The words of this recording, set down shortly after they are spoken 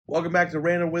Welcome back to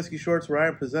Random Whiskey Shorts, where I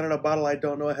am presented a bottle I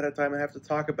don't know ahead of time. I have to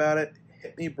talk about it.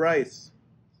 Hit me, Bryce.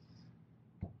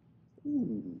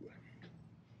 Ooh.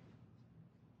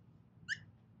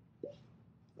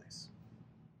 Nice.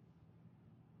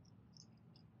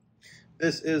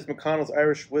 This is McConnell's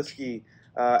Irish Whiskey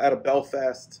out of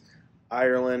Belfast,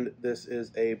 Ireland. This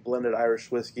is a blended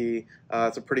Irish whiskey.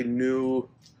 It's a pretty new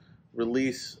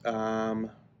release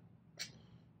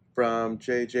from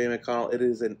J.J. McConnell. It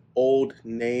is an old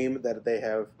name that they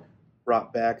have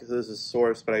brought back. So this is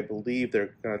sourced, but I believe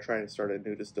they're going to try and start a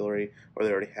new distillery, or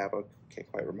they already have. I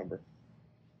can't quite remember.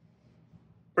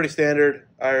 Pretty standard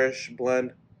Irish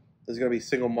blend. This is going to be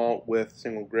single malt with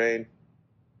single grain,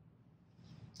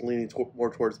 leaning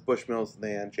more towards Bushmills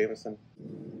than Jameson.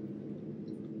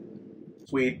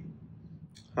 Sweet,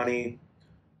 honey.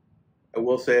 I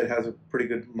will say it has a pretty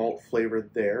good malt flavor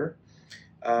there.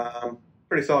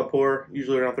 Pretty solid pour,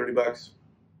 usually around $30.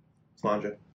 Slanja.